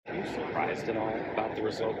Are you surprised at all about the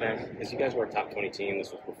result then? Because you guys were a top 20 team.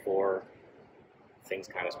 This was before things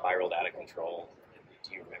kind of spiraled out of control.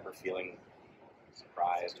 Do you remember feeling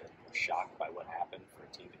surprised or shocked by what happened for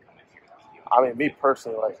a team to come in here? I mean, me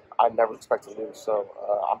personally, like I never expect to lose, so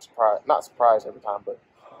I'm surprised. Not surprised every time, but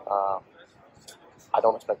um, I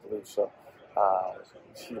don't expect to lose. So uh,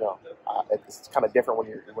 you know, it's kind of different when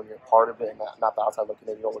you're part of it and not the outside looking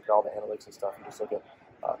in. You don't look at all the analytics and stuff. You just look at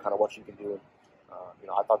kind of what you can do. And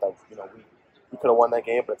I thought that we could have won that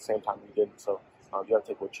game, but at the same time we didn't. So you have to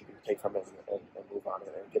take what you can take from it and move on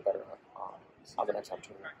and get better on the next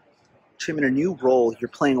opportunity. Chim, in a new role, you're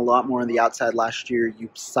playing a lot more on the outside. Last year, you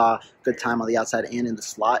saw good time on the outside and in the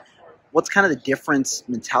slot. What's kind of the difference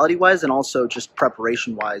mentality-wise and also just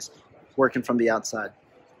preparation-wise working from the outside?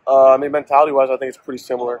 I mean, mentality-wise, I think it's pretty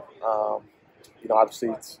similar. Obviously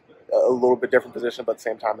it's a little bit different position, but at the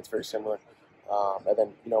same time, it's very similar. And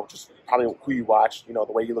then, just probably who you watch, the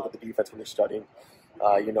way you look at the defense when you're studying,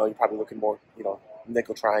 you're probably looking more,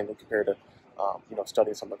 nickel triangle compared to,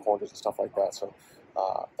 studying some of the corners and stuff like that. So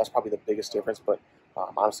that's probably the biggest difference. But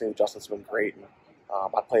honestly, the adjustments have been great. And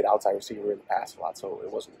I played outside receiver in the past a lot, so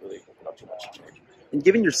it wasn't really too much to change. And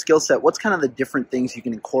given your skill set, what's kind of the different things you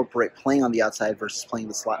can incorporate playing on the outside versus playing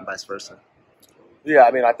the slot and vice versa? Yeah,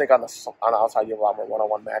 I mean, I think on the outside you have a lot more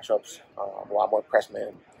one-on-one matchups, a lot more press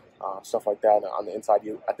man, stuff like that. On the inside,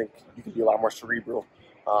 I think you can be a lot more cerebral.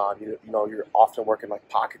 You're often working like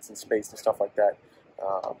pockets and space and stuff like that.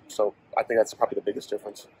 So I think that's probably the biggest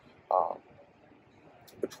difference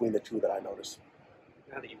between the two that I noticed.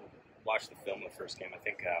 Now that you watched the film of the first game, I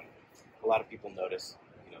think a lot of people noticed,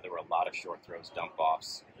 there were a lot of short throws, dump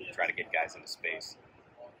offs, try to get guys into space.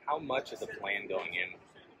 How much of the plan going in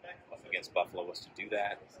against Buffalo was to do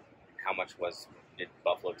that? How much did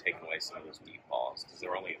Buffalo take away some of those deep balls? Because there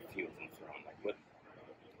were only a few of them thrown.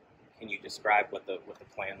 Can you describe what the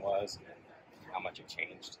plan was and how much it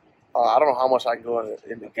changed? I don't know how much I can go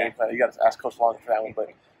in the game plan. You got to ask Coach Longo for that one. But,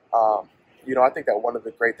 I think that one of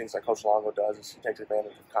the great things that Coach Longo does is he takes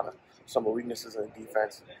advantage of kind of some of the weaknesses in the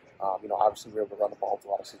defense. Obviously we're able to run the ball with a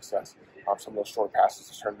lot of success. Some of those short passes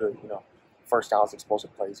has turned to, first downs,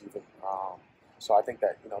 explosive plays even. So I think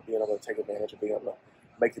that, being able to take advantage of being able to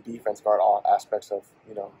make the defense guard all aspects of,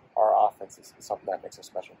 our offense is something that makes us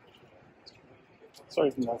special. Sorry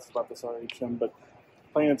if you asked about this already, Chim, but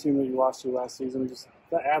playing a team that you lost to last season, just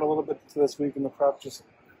to add a little bit to this week in the prep, just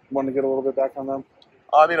want to get a little bit back on them?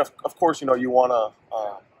 I mean, of course, you want to,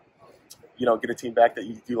 get a team back that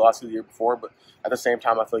you lost to the year before, but at the same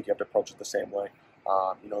time, I feel like you have to approach it the same way.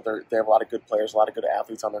 They have a lot of good players, a lot of good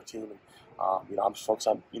athletes on their team, and I'm just focused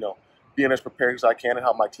on, being as prepared as I can and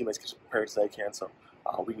help my teammates get as prepared as they can, so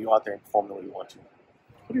we can go out there and perform the way we want to.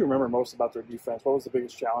 What do you remember most about their defense? What was the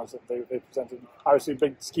biggest challenge that they presented? Obviously, a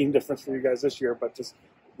big scheme difference for you guys this year, but just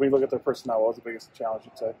when you look at their personnel, what was the biggest challenge,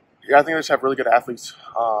 you'd say? Yeah, I think they just have really good athletes.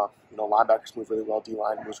 Linebackers move really well.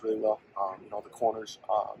 D-line moves really well. The corners,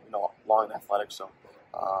 long and athletic. So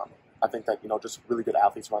I think that, just really good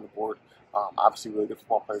athletes around the board. Obviously, really good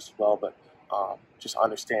football players as well. But just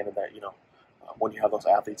understanding that, when you have those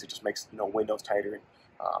athletes, it just makes, windows tighter and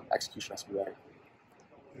execution has to be better.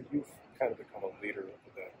 You've kind of become a leader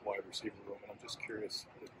of that wide receiver room, and I'm just curious,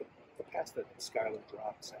 the pass that Skyler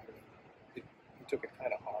dropped Saturday, he took it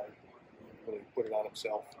kind of hard, really put it on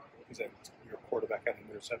himself. He's like, your quarterback had an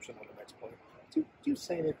interception on the next play. Do you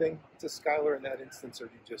say anything to Skyler in that instance, or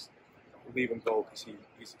do you just leave him go because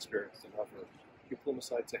he's experienced enough, or you pull him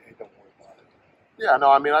aside and say, hey, don't worry about it? Yeah, no,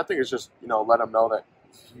 I mean, I think it's just, let him know that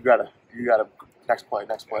you gotta next play.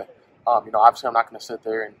 Obviously I'm not going to sit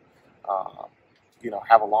there and,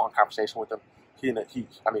 have a long conversation with him.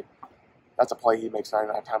 That's a play he makes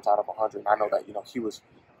 99 times out of 100. And I know that, he was,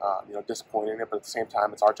 disappointed in it, but at the same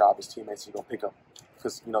time, it's our job as teammates to go pick up.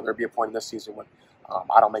 Because, there'll be a point in this season when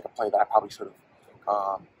I don't make a play that I probably should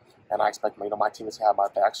have. And I expect, my teammates to have my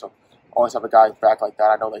back. So always have a guy back like that.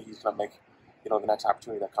 I know that he's going to make, the next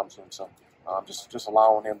opportunity that comes to him. So just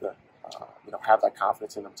allowing him to, have that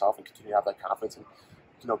confidence in himself and continue to have that confidence. And,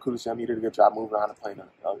 kudos to him. He did a good job moving around and playing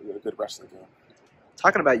a good rest of the game.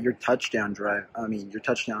 Talking about your touchdown drive, your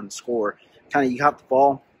touchdown score, kind of you got the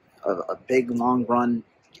ball, a big long run,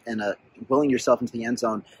 and willing yourself into the end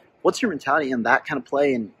zone. What's your mentality in that kind of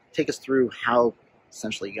play, and take us through how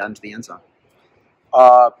essentially you got into the end zone?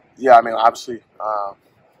 Obviously,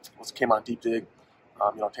 came on deep dig,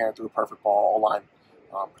 Tanner threw a perfect ball, all-line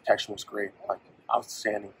protection was great,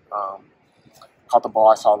 outstanding. Caught the ball,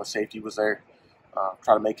 I saw the safety was there,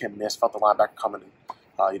 tried to make him miss, felt the linebacker coming in.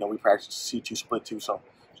 We practiced C2 split 2, so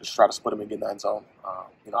just try to split him and get in the end zone.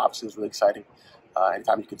 Obviously it was really exciting.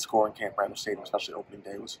 Anytime you could score in Camp Randall Stadium, especially opening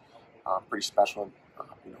day, was pretty special. And,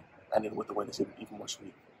 ending with the win is even more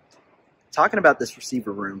sweet. Talking about this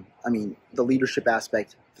receiver room, I mean, the leadership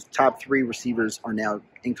aspect, the top 3 receivers are now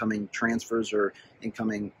incoming transfers or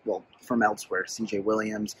incoming, well, from elsewhere. C.J.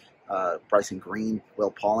 Williams, Bryson Green,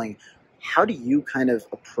 Will Pauling. How do you kind of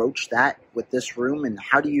approach that with this room, and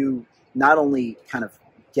how do you not only kind of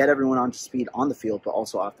get everyone on to speed on the field, but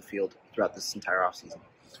also off the field throughout this entire offseason?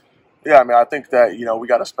 Yeah, I mean, I think that, we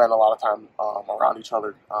got to spend a lot of time around each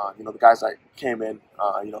other. The guys that came in,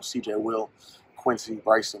 C.J. Will, Quincy,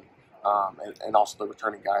 Bryson, and also the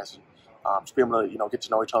returning guys. Just be able to, get to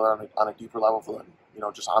know each other on a deeper level than,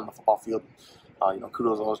 just on the football field.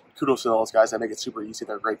 Kudos to those guys. They make it super easy.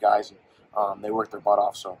 They're great guys, and they work their butt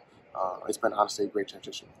off. So it's been, honestly, a great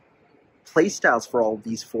transition. Play styles for all of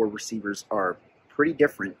these 4 receivers are pretty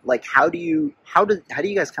different. Like, how do you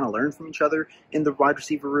guys kind of learn from each other in the wide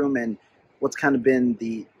receiver room, and what's kind of been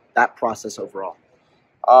that process overall?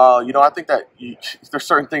 I think that there's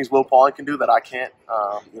certain things Will Pauling can do that I can't.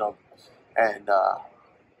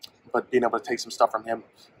 But being able to take some stuff from him,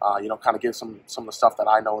 kind of give some of the stuff that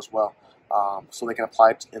I know as well, so they can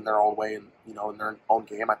apply it in their own way and in their own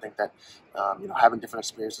game. I think that having different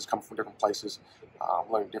experiences, coming from different places,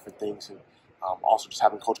 learning different things, and also just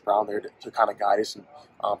having Coach Brown there to kind of guide us and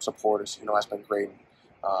support us, has been great.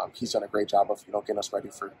 He's done a great job of getting us ready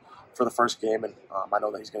for the first game, and I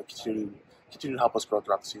know that he's going to continue to help us grow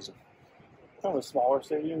throughout the season. Kind of a smaller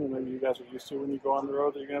stadium than maybe you guys are used to when you go on the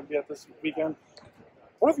road that you're going to be at this weekend.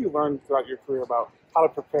 What have you learned throughout your career about how to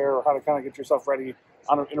prepare or how to kind of get yourself ready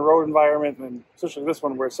in a road environment, and especially this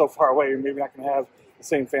one where it's so far away, you're maybe not going to have the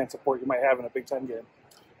same fan support you might have in a Big Ten game?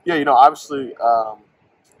 Yeah, obviously,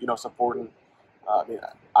 it's important.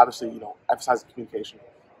 Obviously, emphasize the communication.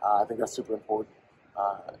 I think that's super important.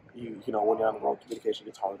 When you're on the road, communication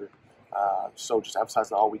gets harder. So just emphasize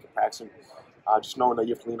that all week in practice, and just knowing that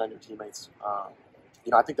you have to lean on your teammates.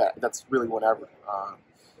 I think that's really whatever.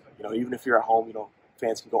 Even if you're at home,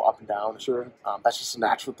 fans can go up and down. Sure. That's just a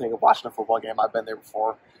natural thing of watching a football game. I've been there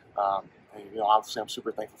before. Obviously I'm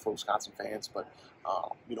super thankful for Wisconsin fans, but,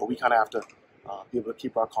 we kind of have to be able to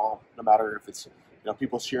keep our calm no matter if it's,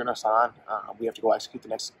 people cheering us on. We have to go execute the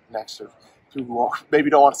next or people who maybe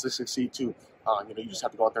don't want us to succeed too. You just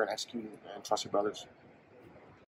have to go out there and execute and trust your brothers.